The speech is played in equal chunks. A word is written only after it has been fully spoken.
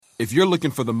If you're looking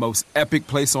for the most epic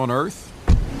place on Earth,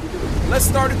 let's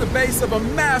start at the base of a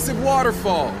massive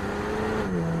waterfall.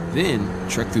 Then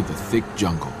trek through the thick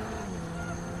jungle.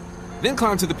 Then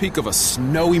climb to the peak of a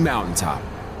snowy mountaintop.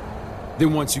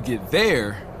 Then once you get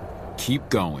there, keep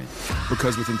going.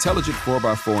 Because with intelligent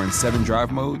 4x4 and 7 drive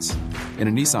modes and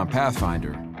a Nissan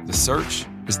Pathfinder, the search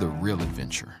is the real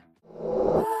adventure.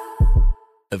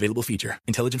 Available feature.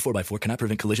 Intelligent 4x4 cannot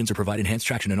prevent collisions or provide enhanced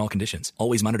traction in all conditions.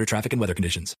 Always monitor traffic and weather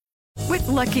conditions. With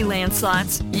Lucky Land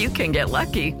Slots, you can get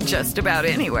lucky just about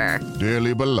anywhere.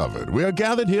 Dearly beloved, we are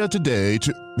gathered here today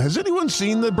to... Has anyone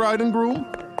seen the bride and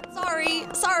groom?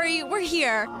 Sorry, we're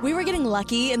here. We were getting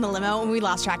lucky in the limo and we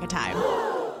lost track of time.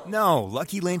 No,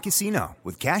 Lucky Land Casino,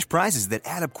 with cash prizes that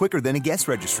add up quicker than a guest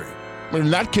registry.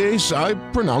 In that case, I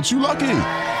pronounce you lucky.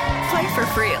 Play for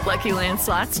free at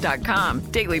LuckyLandSlots.com.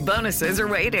 Daily bonuses are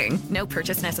waiting. No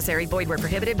purchase necessary. Void where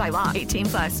prohibited by law.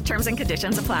 18+. Terms and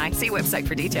conditions apply. See website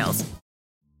for details.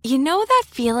 You know that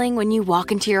feeling when you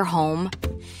walk into your home,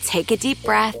 take a deep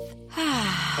breath,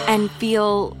 and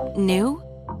feel new?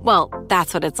 Well,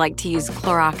 that's what it's like to use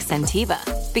Clorox Scentiva.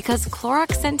 Because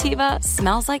Clorox Scentiva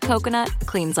smells like coconut,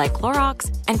 cleans like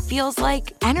Clorox, and feels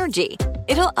like energy.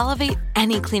 It'll elevate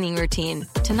any cleaning routine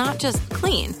to not just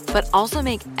clean, but also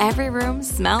make every room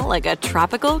smell like a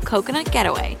tropical coconut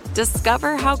getaway.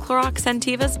 Discover how Clorox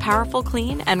Scentiva's powerful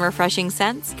clean and refreshing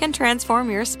scents can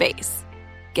transform your space.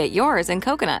 Get yours in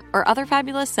coconut or other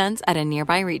fabulous scents at a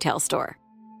nearby retail store.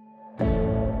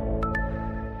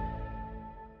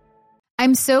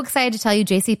 I'm so excited to tell you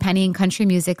JCPenney and country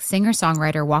music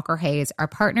singer-songwriter Walker Hayes are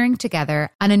partnering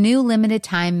together on a new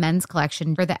limited-time men's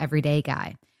collection for the everyday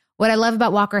guy. What I love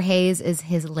about Walker Hayes is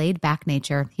his laid-back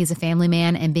nature. He's a family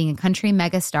man, and being a country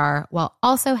megastar while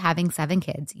also having 7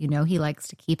 kids, you know he likes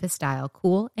to keep his style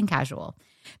cool and casual.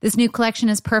 This new collection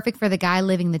is perfect for the guy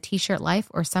living the t-shirt life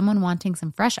or someone wanting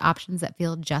some fresh options that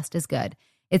feel just as good.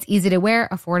 It's easy to wear,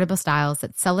 affordable styles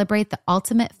that celebrate the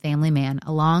ultimate family man,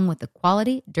 along with the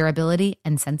quality, durability,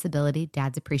 and sensibility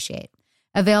dads appreciate.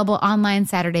 Available online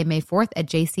Saturday, May 4th at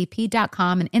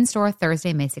jcp.com and in-store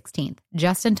Thursday, May 16th.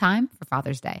 Just in time for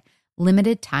Father's Day.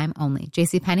 Limited time only.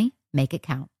 JCPenney, make it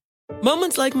count.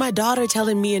 Moments like my daughter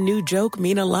telling me a new joke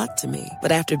mean a lot to me.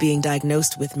 But after being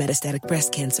diagnosed with metastatic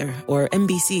breast cancer, or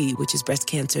MBC, which is breast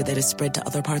cancer that is spread to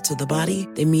other parts of the body,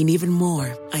 they mean even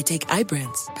more. I take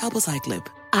Ibrance, palbociclib.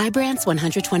 Ibrance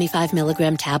 125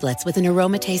 milligram tablets with an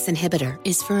aromatase inhibitor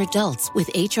is for adults with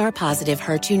HR-positive,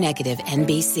 HER2-negative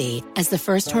MBC as the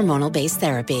first hormonal-based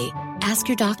therapy. Ask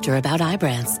your doctor about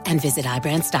Ibrance and visit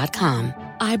Ibrance.com.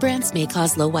 Ibrance may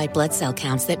cause low white blood cell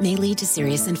counts that may lead to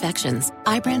serious infections.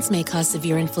 Ibrance may cause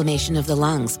severe inflammation of the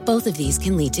lungs. Both of these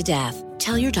can lead to death.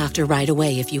 Tell your doctor right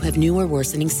away if you have new or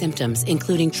worsening symptoms,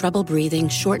 including trouble breathing,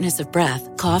 shortness of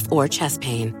breath, cough, or chest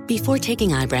pain. Before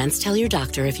taking Ibrance, tell your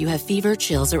doctor if you have fever,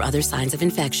 chills, or other signs of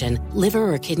infection,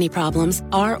 liver or kidney problems,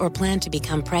 are or plan to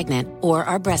become pregnant, or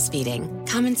are breastfeeding.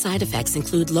 Common side effects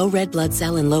include low red blood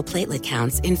cell and low platelet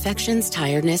counts, infections,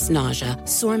 tiredness, nausea,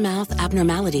 sore mouth,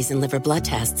 abnormalities in liver blood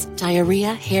tests,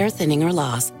 diarrhea, hair thinning or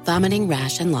loss, vomiting,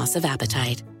 rash, and loss of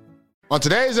appetite. On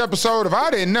today's episode of I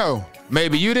Didn't Know,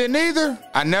 maybe you didn't either.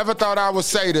 I never thought I would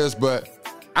say this, but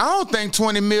I don't think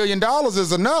 $20 million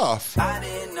is enough. I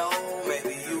didn't know,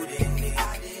 maybe you didn't need.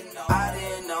 I didn't know, I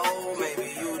didn't know, maybe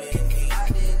you didn't need. I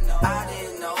didn't know, I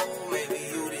didn't know, maybe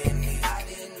you didn't need. I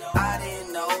didn't know, I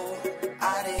didn't know,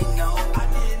 I didn't know, I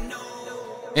didn't know.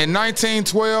 In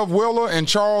 1912, Willa and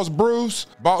Charles Bruce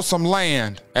bought some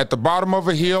land at the bottom of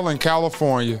a hill in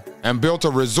California and built a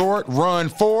resort run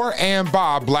for and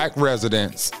by black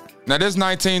residents. Now, this is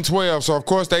 1912, so of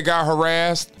course they got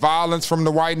harassed, violence from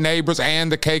the white neighbors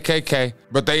and the KKK,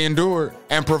 but they endured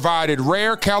and provided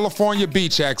rare California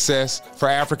beach access for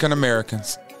African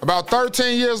Americans. About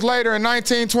 13 years later, in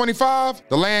 1925,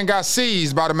 the land got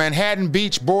seized by the Manhattan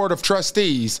Beach Board of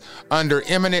Trustees under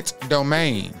eminent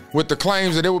domain, with the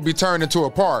claims that it would be turned into a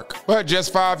park. But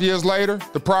just 5 years later,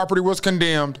 the property was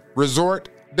condemned, resort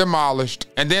demolished,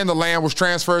 and then the land was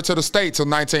transferred to the state till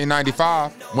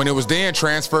 1995, when it was then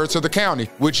transferred to the county,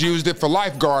 which used it for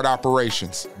lifeguard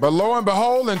operations. But lo and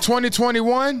behold, in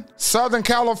 2021, Southern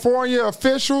California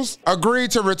officials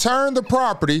agreed to return the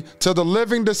property to the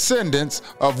living descendants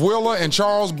of Willa and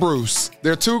Charles Bruce,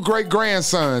 their 2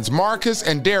 great-grandsons, Marcus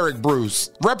and Derek Bruce.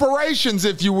 Reparations,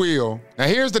 if you will. Now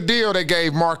here's the deal they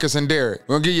gave Marcus and Derek.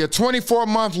 We're gonna give you a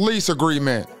 24-month lease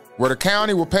agreement where the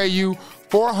county will pay you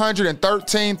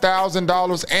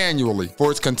 $413,000 annually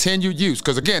for its continued use,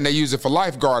 because again, they use it for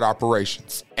lifeguard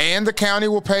operations. and the county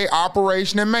will pay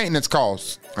operation and maintenance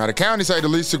costs. Now, the county say the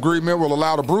lease agreement will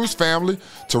allow the Bruce family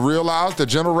to realize the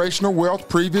generational wealth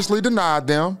previously denied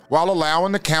them, while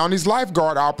allowing the county's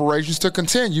lifeguard operations to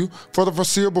continue for the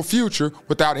foreseeable future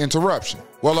without interruption.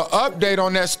 Well, an update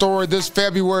on that story this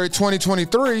February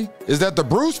 2023 is that the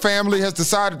Bruce family has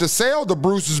decided to sell the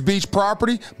Bruce's Beach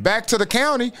property back to the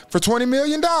county for $20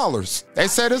 million. They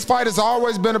say this fight has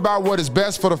always been about what is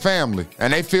best for the family,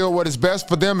 and they feel what is best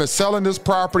for them is selling this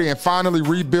property and finally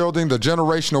rebuilding the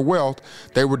generational wealth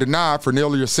they were denied for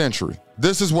nearly a century.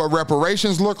 This is what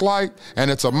reparations look like,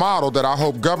 and it's a model that I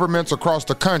hope governments across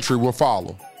the country will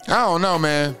follow. I don't know,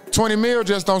 man. 20 mil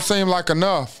just don't seem like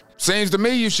enough. Seems to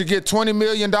me you should get $20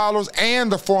 million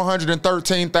and the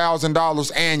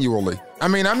 $413,000 annually. I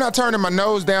mean, I'm not turning my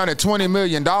nose down at $20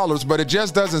 million, but it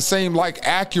just doesn't seem like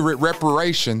accurate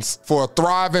reparations for a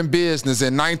thriving business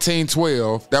in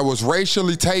 1912 that was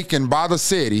racially taken by the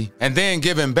city and then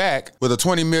given back with a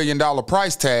 $20 million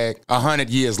price tag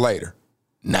 100 years later.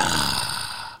 Nah.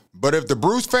 But if the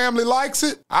Bruce family likes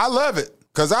it, I love it,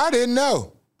 because I didn't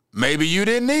know. Maybe you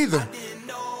didn't either.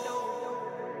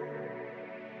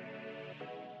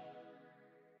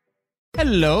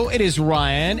 Hello, it is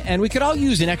Ryan, and we could all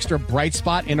use an extra bright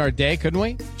spot in our day, couldn't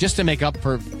we? Just to make up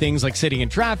for things like sitting in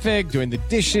traffic, doing the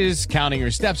dishes, counting your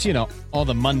steps, you know, all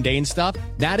the mundane stuff.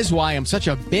 That is why I'm such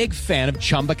a big fan of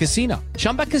Chumba Casino.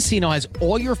 Chumba Casino has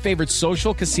all your favorite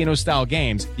social casino-style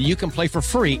games that you can play for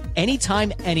free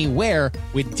anytime, anywhere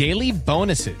with daily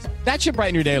bonuses. That should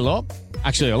brighten your day a little.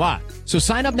 Actually, a lot. So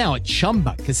sign up now at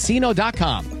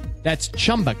ChumbaCasino.com. That's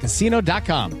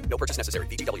ChumbaCasino.com. No purchase necessary.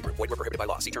 VGW Group. Void where prohibited by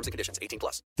law. See terms and conditions.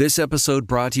 18+. This episode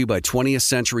brought to you by 20th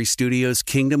Century Studios'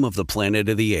 Kingdom of the Planet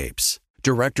of the Apes.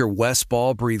 Director Wes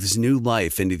Ball breathes new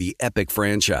life into the epic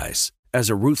franchise. As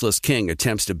a ruthless king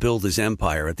attempts to build his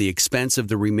empire at the expense of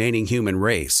the remaining human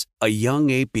race, a young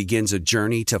ape begins a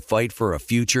journey to fight for a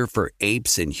future for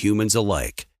apes and humans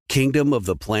alike. Kingdom of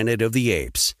the Planet of the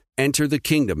Apes. Enter the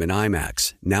kingdom in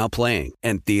IMAX, now playing,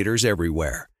 and theaters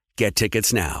everywhere. Get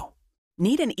tickets now.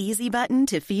 Need an easy button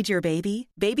to feed your baby?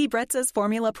 Baby Brezza's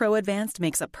Formula Pro Advanced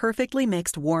makes a perfectly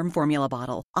mixed warm formula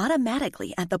bottle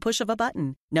automatically at the push of a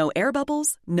button. No air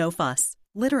bubbles, no fuss.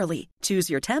 Literally,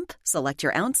 choose your temp, select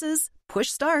your ounces, push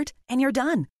start, and you're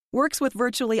done. Works with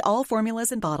virtually all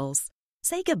formulas and bottles.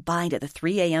 Say goodbye to the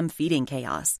 3 a.m. feeding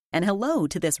chaos and hello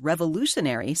to this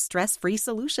revolutionary stress-free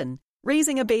solution.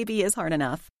 Raising a baby is hard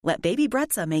enough. Let Baby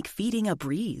Brezza make feeding a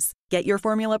breeze. Get your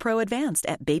Formula Pro Advanced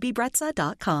at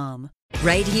babybrezza.com.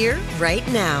 Right here, right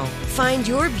now. Find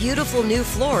your beautiful new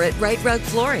floor at Right Rug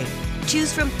Flooring.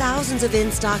 Choose from thousands of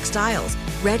in-stock styles,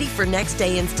 ready for next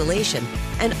day installation,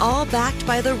 and all backed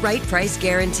by the right price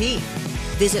guarantee.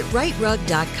 Visit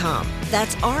rightrug.com.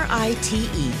 That's RITERUG.com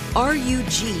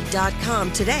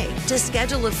today to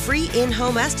schedule a free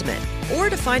in-home estimate or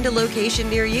to find a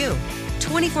location near you.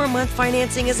 24-month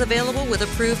financing is available with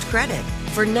approved credit.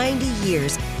 For 90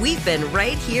 years, we've been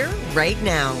right here, right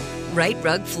now. Right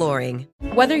Rug Flooring.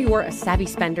 Whether you're a savvy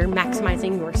spender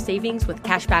maximizing your savings with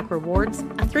cashback rewards,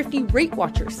 a thrifty rate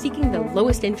watcher seeking the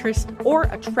lowest interest, or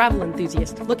a travel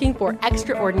enthusiast looking for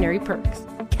extraordinary perks,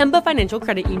 Kemba Financial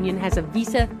Credit Union has a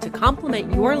visa to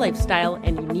complement your lifestyle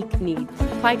and unique needs.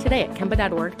 Apply today at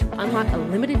Kemba.org to unlock a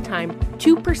limited time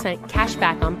 2% cash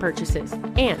back on purchases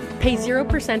and pay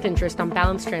 0% interest on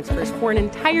balance transfers for an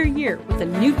entire year with a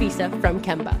new visa from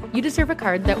Kemba. You deserve a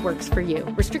card that works for you.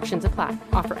 Restrictions apply.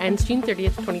 Offer ends June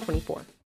 30th, 2024.